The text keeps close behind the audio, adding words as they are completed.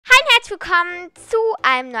willkommen zu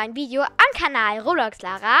einem neuen Video am Kanal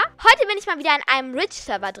RobloxLara. Heute bin ich mal wieder in einem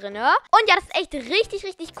Rich-Server drin. Und ja, das ist echt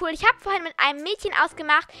richtig cool. Ich habe vorhin mit einem Mädchen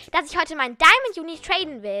ausgemacht, dass ich heute meinen Diamond UNI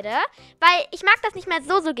traden werde. Weil ich mag das nicht mehr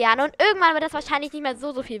so gerne und irgendwann wird das wahrscheinlich nicht mehr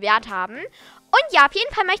so viel Wert haben. Und ja, auf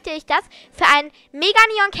jeden Fall möchte ich das für ein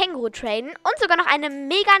Mega-Neon-Känguru traden und sogar noch eine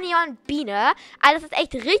Mega-Neon-Biene. Also das ist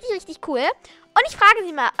echt richtig cool. Und ich frage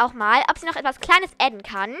sie auch mal, ob sie noch etwas Kleines adden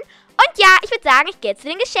kann. Und ja, ich würde sagen, ich gehe zu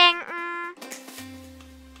den Geschenken.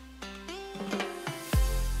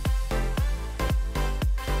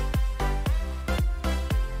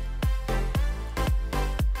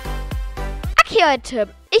 Okay,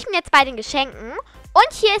 Leute, ich bin jetzt bei den Geschenken.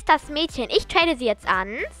 Und hier ist das Mädchen. Ich trade sie jetzt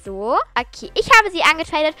an. So, okay, ich habe sie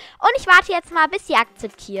angetradet. Und ich warte jetzt mal, bis sie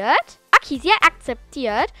akzeptiert. Okay, sie hat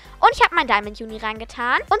akzeptiert. Und ich habe mein Diamond UNI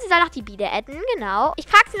reingetan. Und sie soll noch die Biene adden, genau. Ich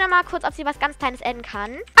frage sie nochmal kurz, ob sie was ganz Kleines adden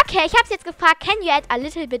kann. Okay, ich habe sie jetzt gefragt, can you add a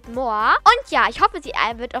little bit more? Und ja, ich hoffe, sie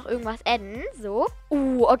wird auch irgendwas adden. So.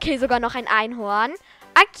 Okay, sogar noch ein Einhorn.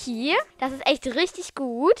 Okay, das ist echt richtig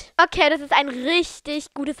gut. Okay, das ist ein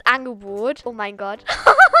richtig gutes Angebot. Oh mein Gott.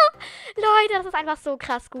 Leute, das ist einfach so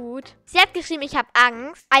krass gut. Sie hat geschrieben, ich habe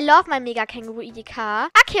Angst. I love my Mega-Känguru IDK.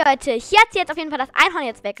 Okay, Leute, hier hat sie jetzt auf jeden Fall das Einhorn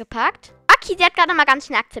jetzt weggepackt. Okay, sie hat gerade nochmal ganz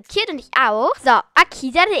schnell akzeptiert und ich auch. So,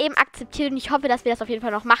 okay, sie hatte eben akzeptiert und ich hoffe, dass wir das auf jeden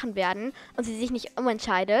Fall noch machen werden und sie sich nicht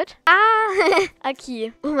umentscheidet.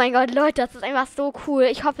 Okay. Oh mein Gott, Leute, das ist einfach so cool.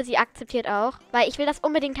 Ich hoffe, sie akzeptiert auch, weil ich will das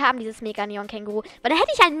unbedingt haben, dieses Mega-Neon-Känguru. Weil dann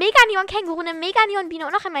hätte ich ein Mega-Neon-Känguru, eine Mega-Neon-Biene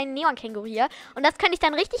und noch einen Neon-Känguru hier. Und das könnte ich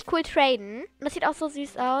dann richtig cool traden. Und das sieht auch so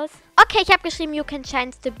süß aus. Okay, ich habe geschrieben, you can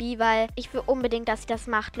chance to be, weil ich will unbedingt, dass sie das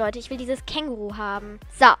macht, Leute. Ich will dieses Känguru haben.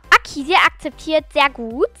 So, okay, sie akzeptiert. Sehr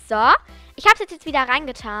gut. So. Ich habe es jetzt wieder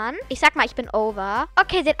reingetan. Ich sag mal, ich bin over.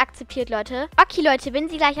 Okay, sie hat akzeptiert, Leute. Okay, Leute, wenn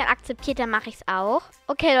sie gleich dann akzeptiert, dann mache ich es auch.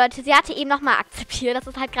 Okay, Leute, sie hatte eben nochmal akzeptiert. Das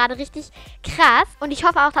ist halt gerade richtig krass. Und ich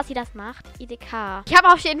hoffe auch, dass sie das macht. IDK. Ich habe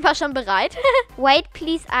auf jeden Fall schon bereit. Wait,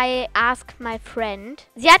 please, I ask my friend.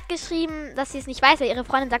 Sie hat geschrieben, dass sie es nicht weiß, weil ihre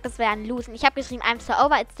Freundin sagt, das wäre ein Lose. Und ich habe geschrieben, I'm so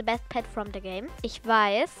over, it's the best pet from the game. Ich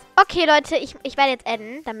weiß. Okay, Leute, ich werde jetzt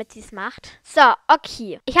adden, damit sie es macht. So,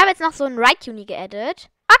 okay. Ich habe jetzt noch so ein Right-Uni geaddet.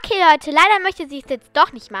 Okay, Leute, leider möchte sie es jetzt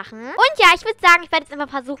doch nicht machen. Und ja, ich würde sagen, ich werde jetzt einfach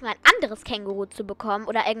versuchen, ein anderes Känguru zu bekommen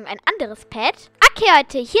oder irgendein anderes Pet. Okay,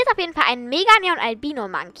 Leute, hier ist auf jeden Fall ein Mega-Neon Albino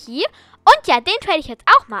Monkey. Und ja, den trade ich jetzt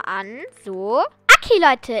auch mal an. So. Okay,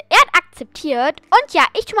 Leute, er hat akzeptiert. Und ja,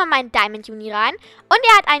 ich tue mal meinen Diamond UNI rein. Und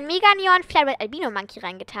er hat einen Mega-Neon Flare Albino Monkey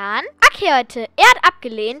reingetan. Okay, Leute, er hat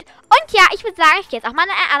abgelehnt. Und ja, ich würde sagen, ich gehe jetzt auch mal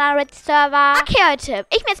in einen anderen Red-Server. Okay, Leute,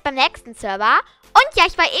 ich bin jetzt beim nächsten Server. Und ja,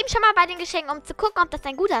 ich war eben schon mal bei den Geschenken, um zu gucken, ob das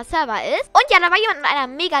ein guter Server ist. Und ja, da war jemand mit einer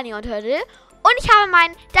Mega-Neon-Turtle. Und ich habe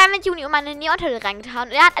meinen Diamond UNI und meine Neon-Turtle reingetan.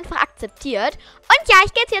 Und er hat einfach akzeptiert. Und ja,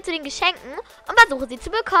 ich gehe jetzt wieder zu den Geschenken und versuche sie zu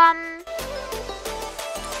bekommen.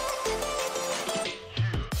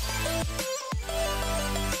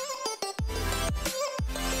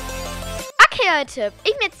 Okay, Leute,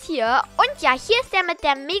 ich bin jetzt hier. Und ja, hier ist der mit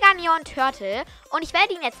der Mega-Neon Turtle. Und ich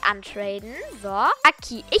werde ihn jetzt antraden. So.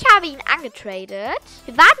 Okay, ich habe ihn angetradet.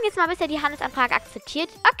 Wir warten jetzt mal, bis er die Handelsanfrage akzeptiert.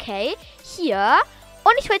 Okay, hier.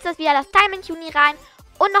 Und ich hole jetzt wieder das Diamond UNI rein.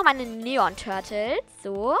 Und noch meine Neon Turtle.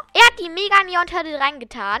 So. Er hat die Mega-Neon Turtle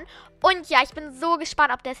reingetan. Und ja, ich bin so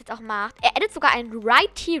gespannt, ob der es jetzt auch macht. Er addet sogar einen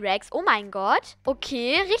Right T-Rex. Oh mein Gott.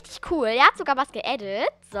 Okay, richtig cool. Er hat sogar was geaddet.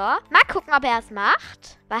 So. Mal gucken, ob er es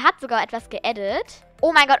macht. Weil er hat sogar etwas geaddet.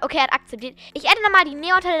 Oh mein Gott, okay, er hat akzeptiert. Ich adde nochmal die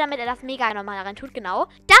Neon-Turtle, damit er das Mega nochmal rein tut, genau.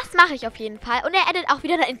 Das mache ich auf jeden Fall. Und er addet auch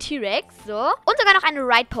wieder einen T-Rex, so. Und sogar noch eine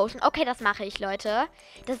Ride Potion. Okay, das mache ich, Leute.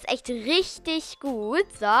 Das ist echt richtig gut,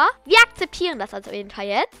 so. Wir akzeptieren das also auf jeden Fall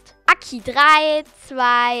jetzt. Okay, 3,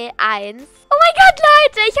 2, 1. Oh mein Gott,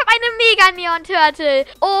 Leute, ich habe eine Mega-Neon-Turtle.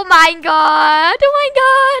 Oh mein Gott, oh mein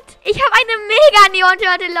Gott. Ich habe eine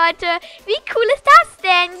Mega-Neon-Turtle, Leute. Wie cool ist das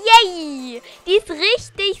denn? Yay. Die ist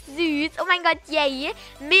richtig süß. Oh mein Gott, yay.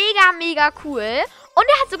 Mega cool. Und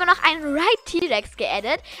er hat sogar noch einen Ride T-Rex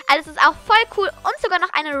geaddet. Also das ist auch voll cool. Und sogar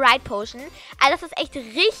noch eine Ride Potion. Also das ist echt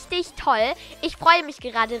richtig toll. Ich freue mich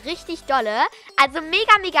gerade richtig dolle. Also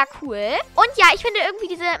mega cool. Und ja, ich finde irgendwie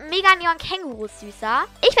diese Mega-Neon Kängurus süßer.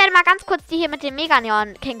 Ich werde mal ganz kurz die hier mit dem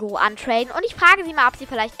Mega-Neon Känguru antraden. Und ich frage sie mal, ob sie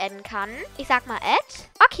vielleicht adden kann. Ich sag mal add.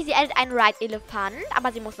 Okay, sie addet einen Ride Elephant.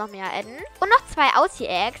 Aber sie muss noch mehr adden. Und noch 2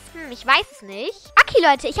 Aussie-Eggs. Ich weiß es nicht. Okay,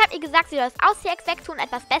 Leute, ich habe ihr gesagt, sie soll das Aussie-Eggs wegtun und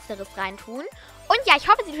etwas Besseres reintun. Und ja, ich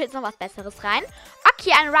hoffe, sie tut jetzt noch was Besseres rein.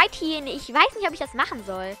 Okay, ein Right hier. Nee, ich weiß nicht, ob ich das machen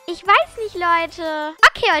soll. Ich weiß nicht, Leute.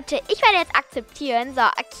 Okay, Leute, ich werde jetzt akzeptieren. So,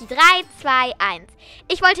 okay, 3, 2, 1.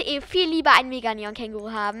 Ich wollte viel lieber ein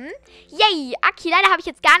Mega-Neon-Känguru haben. Yay, okay, leider habe ich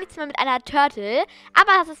jetzt gar nichts mehr mit einer Turtle.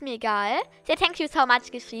 Aber das ist mir egal. Sie hat Thank you so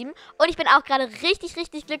much geschrieben. Und ich bin auch gerade richtig,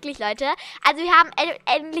 richtig glücklich, Leute. Also wir haben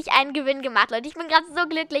endlich einen Gewinn gemacht, Leute. Ich bin gerade so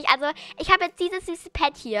glücklich. Also ich habe jetzt dieses süße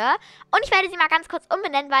Pet hier. Und ich werde sie mal ganz kurz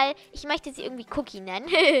umbenennen, weil ich möchte sie irgendwie Cookie nennen.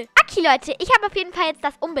 Okay, Leute, ich habe auf jeden Fall jetzt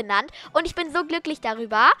das umbenannt. Und ich bin so glücklich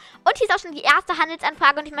darüber. Und hier ist auch schon die erste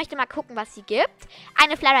Handelsanfrage. Und ich möchte mal gucken, was sie gibt.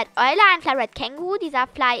 Eine Fly-Ride-Eule, ein Fly-Ride-Känguru, dieser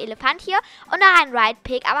Fly-Elefant hier. Und noch ein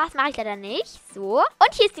Ride-Pig. Aber das mache ich leider nicht. So.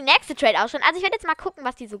 Und hier ist die nächste Trade auch schon. Also ich werde jetzt mal gucken,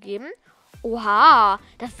 was die so geben. Oha,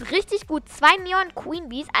 das ist richtig gut. 2 Neon Queen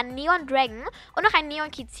Bees, ein Neon Dragon und noch ein Neon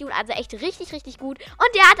Kitsune. Also echt richtig, richtig gut.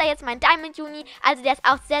 Und der hat da jetzt meinen Diamond Uni. Also der ist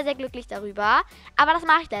auch sehr, sehr glücklich darüber. Aber das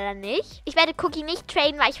mache ich leider nicht. Ich werde Cookie nicht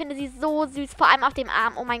traden, weil ich finde sie so süß. Vor allem auf dem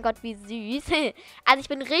Arm. Oh mein Gott, wie süß. Also ich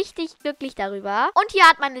bin richtig glücklich darüber. Und hier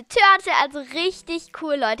hat meine Turtle. Also richtig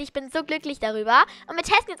cool, Leute. Ich bin so glücklich darüber. Und wir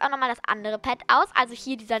testen jetzt auch nochmal das andere Pet aus. Also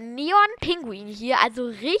hier dieser Neon Pinguin hier. Also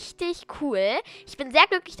richtig cool. Ich bin sehr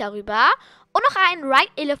glücklich darüber. Und noch ein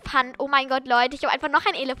Ride-Elefant. Oh mein Gott, Leute. Ich habe einfach noch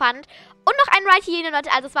einen Elefant. Und noch ein Ride-Hyäne,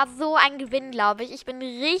 Leute. Also es war so ein Gewinn, glaube ich. Ich bin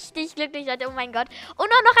richtig glücklich, Leute. Oh mein Gott.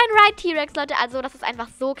 Und auch noch ein Ride-T-Rex, Leute. Also das ist einfach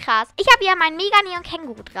so krass. Ich habe hier mein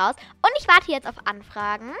Mega-Neon-Känguru draus. Und ich warte jetzt auf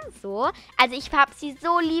Anfragen. So. Also ich habe sie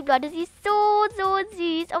so lieb, Leute. Sie ist so, so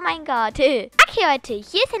süß. Oh mein Gott. Okay, Leute.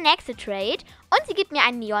 Hier ist der nächste Trade. Und sie gibt mir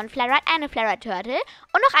einen Neon Flyride, eine Flyride Turtle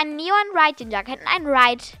und noch einen Neon Ride Ginger Cat und einen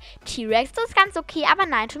Ride T-Rex. Das ist ganz okay, aber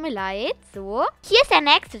nein, tut mir leid. So. Hier ist der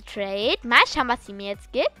nächste Trade. Mal schauen, was sie mir jetzt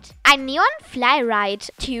gibt. Ein Neon Flyride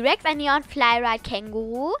T-Rex, ein Neon Flyride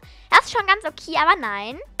Känguru. Das ist schon ganz okay, aber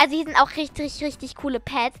nein. Also hier sind auch richtig, richtig coole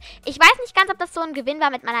Pets. Ich weiß nicht ganz, ob das so ein Gewinn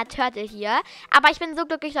war mit meiner Turtle hier. Aber ich bin so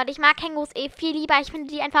glücklich, Leute. Ich mag Kängurus viel lieber. Ich finde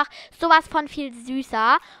die einfach sowas von viel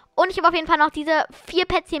süßer. Und ich habe auf jeden Fall noch diese 4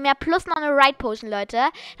 Pets hier mehr plus noch eine Ride Potion, Leute.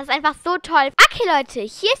 Das ist einfach so toll. Okay, Leute,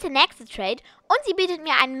 hier ist der nächste Trade. Und sie bietet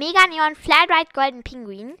mir einen Mega Neon Flyride Golden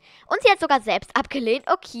Pinguin. Und sie hat sogar selbst abgelehnt.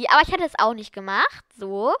 Okay, aber ich hätte es auch nicht gemacht.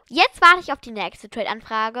 So. Jetzt warte ich auf die nächste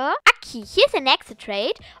Trade-Anfrage. Okay, hier ist der nächste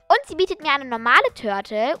Trade. Und sie bietet mir eine normale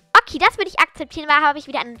Turtle. Okay, das würde ich akzeptieren, weil habe ich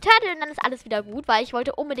wieder eine Turtle und dann ist alles wieder gut, weil ich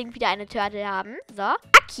wollte unbedingt wieder eine Turtle haben. So.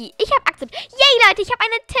 Okay, ich habe akzeptiert. Yay, Leute, ich habe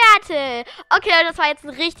eine Turtle. Okay, Leute, das war jetzt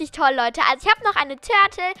richtig toll, Leute. Also ich habe noch eine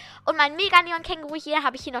Turtle und mein Mega-Neon-Känguru hier.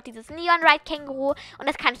 Habe ich hier noch dieses Neon-Ride-Känguru. Und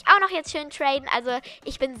das kann ich auch noch jetzt schön traden. Also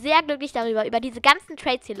ich bin sehr glücklich darüber, über diese ganzen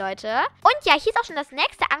Trades hier, Leute. Und ja, hier ist auch schon das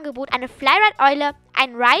nächste Angebot. Eine Fly-Ride-Eule,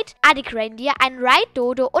 ein Ride-Arctic-Reindeer, ein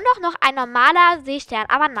Ride-Dodo und auch noch ein normaler Seestern.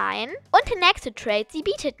 Aber nein. Und der nächste Trade, sie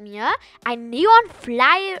bietet mir ein Neon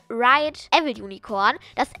Fly-Ride Evil Unicorn.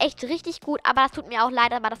 Das ist echt richtig gut, aber das tut mir auch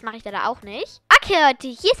leid, aber das mache ich leider auch nicht. Okay, Leute,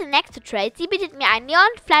 hier ist der nächste Trade. Sie bietet mir ein Neon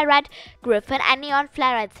Flyride Griffin, ein Neon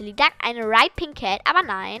Flyride Silly Duck, eine Ride Pink Cat, aber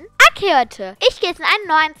nein. Okay, Leute, ich gehe jetzt in einen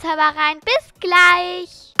neuen Server rein. Bis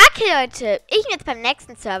gleich. Okay, Leute, ich bin jetzt beim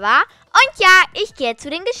nächsten Server. Und ja, ich gehe zu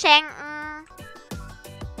den Geschenken.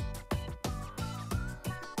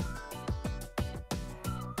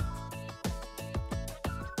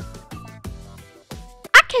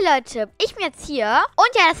 Okay, Leute, ich bin jetzt hier. Und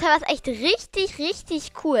ja, das Server ist echt richtig,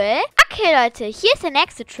 richtig cool. Okay, Leute, hier ist der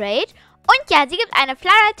nächste Trade. Und ja, sie gibt eine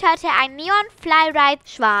Flyride Turtle, einen Neon Flyride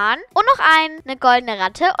Schwan und noch eine goldene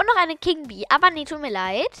Ratte und noch eine King Bee. Aber nee, tut mir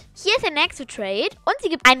leid. Hier ist der nächste Trade. Und sie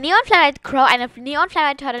gibt einen Neon Flyride Crow, eine Neon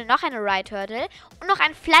Flyride Turtle, noch eine Ride Turtle und noch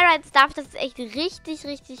ein Flyride Stuff. Das ist echt richtig,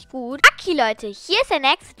 richtig gut. Okay, Leute, hier ist der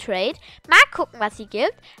nächste Trade. Mal gucken, was sie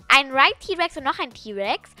gibt. Ein Ride T-Rex und noch ein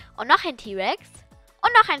T-Rex und noch ein T-Rex.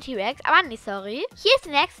 Und noch ein T-Rex, aber nee, sorry. Hier ist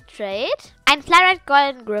der nächste Trade. Ein Flyride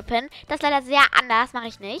Golden Griffin. Das ist leider sehr anders, mache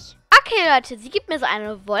ich nicht. Okay, Leute, sie gibt mir so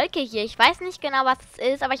eine Wolke hier. Ich weiß nicht genau, was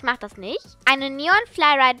es ist, aber ich mache das nicht. Eine Neon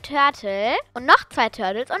Flyride Turtle und noch 2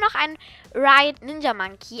 Turtles und noch ein Ride Ninja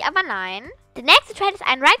Monkey, aber nein. Der nächste Trade ist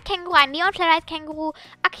ein Ride Känguru, ein Neon Flyride Känguru.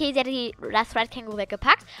 Okay, sie hat das Ride Känguru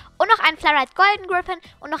weggepackt. Und noch ein Flyride Golden Griffin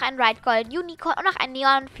und noch ein Ride Golden Unicorn und noch ein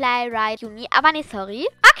Neon Flyride Uni. Aber nee, sorry.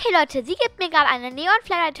 Okay, Leute, sie gibt mir gerade eine Neon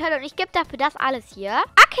Flyride Turtle und ich gebe dafür das alles hier.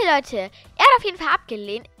 Okay, Leute, er hat auf jeden Fall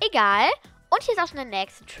abgelehnt. Egal. Und hier ist auch schon der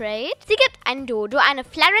nächste Trade. Sie gibt einen Dodo, eine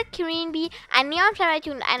Flyride Korean Bee, ein Neon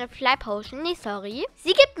Flyride und eine Fly Potion. Nee, sorry.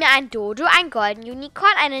 Sie gibt mir ein Dodo, ein Golden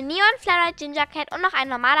Unicorn, eine Neon Flyride Ginger Cat und noch ein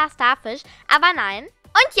normaler Starfish. Aber nein.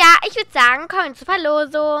 Und ja, ich würde sagen, kommen wir zur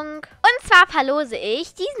Verlosung. Und zwar verlose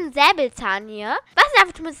ich diesen Säbelzahn hier. Was ihr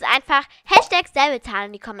dafür tun müsst, ist einfach Hashtag Säbelzahn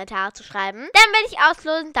in die Kommentare zu schreiben. Dann werde ich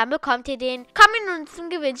auslosen, dann bekommt ihr den. Kommen wir nun zum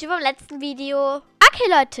Gewinnspiel vom letzten Video. Okay,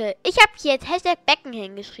 Leute, ich habe hier jetzt Hashtag Becken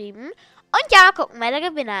hingeschrieben. Und ja, mal gucken, wer der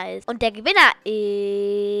Gewinner ist. Und der Gewinner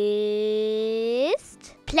ist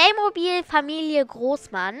Playmobil Familie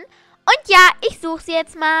Großmann. Und ja, ich suche sie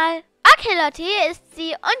jetzt mal. Okay, Leute, hier ist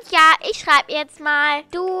sie. Und ja, ich schreibe jetzt mal,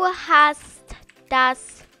 du hast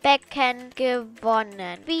das Becken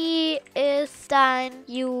gewonnen. Wie ist dein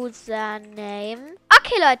Username?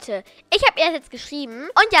 Okay, Leute, ich habe ihr das jetzt geschrieben.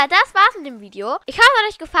 Und ja, das war's mit dem Video. Ich hoffe, es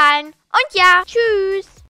hat euch gefallen. Und ja, tschüss.